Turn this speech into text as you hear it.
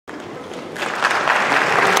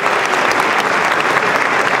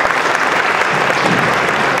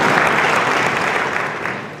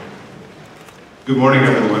Good morning,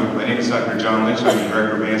 everyone. My name is Dr. John Lynch. I'm the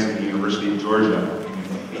Director of Bands at the University of Georgia.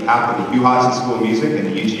 On behalf of the UGA School of Music and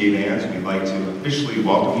the UGA Bands, we'd like to officially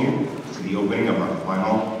welcome you to the opening of our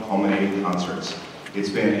final culminating concerts. It's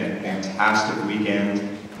been a fantastic weekend,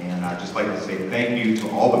 and I'd just like to say thank you to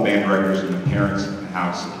all the band directors and the parents in the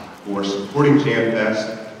house for supporting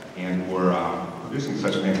JanFest and for producing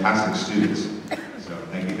such fantastic students. So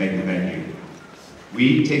thank you, thank you, thank you.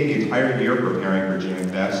 We take the entire year preparing for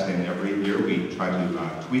JanFest, and every year we try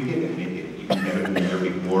to tweak it and make it even better than the year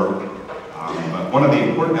before. But one of the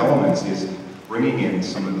important elements is bringing in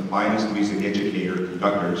some of the finest music educator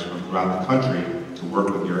conductors from throughout the country to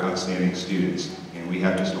work with your outstanding students. And we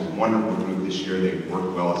have just a wonderful group this year. They've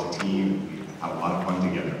worked well as a team. We've had a lot of fun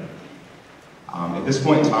together. At this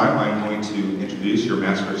point in time, I'm going to introduce your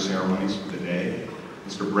master of ceremonies for the day.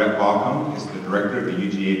 Mr. Brett Baucom is the director of the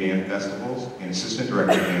UGA Band Festivals and assistant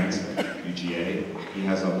director of bands at UGA. He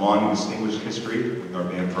has a long and distinguished history with our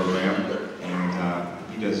band program,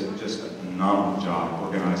 and he does just a phenomenal job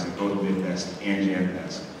organizing both Midfest and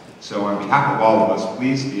JanFest. So on behalf of all of us,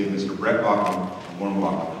 please give Mr. Brett Baucom a warm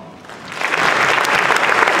welcome.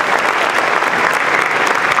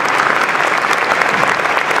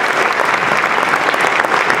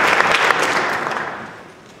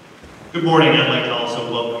 Good morning. I'd like to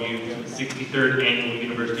also welcome you to the 63rd Annual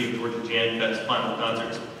University of Georgia JanFest Final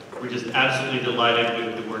Concerts. We're just absolutely delighted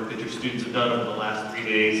with the work that your students have done over the last 3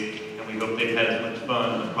 days, and we hope they've had as much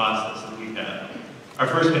fun in the process as we've had. Our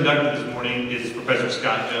first conductor this morning is Professor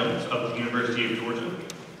Scott Jones of the University of Georgia.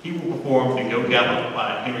 He will perform the Go Galup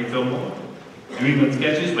by Henry Fillmore, New England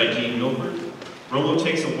Sketches by Gene Milford, Rollo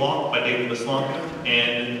Takes a Walk by David Maslanka,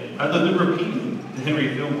 and rather than repeating the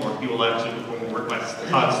Henry Fillmore, he will actually perform work by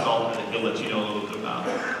Todd Stalton that he'll let you know a little bit about.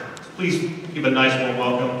 So please give a nice warm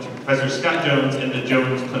welcome to Professor Scott Jones and the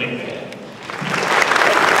Jones Clinic Band.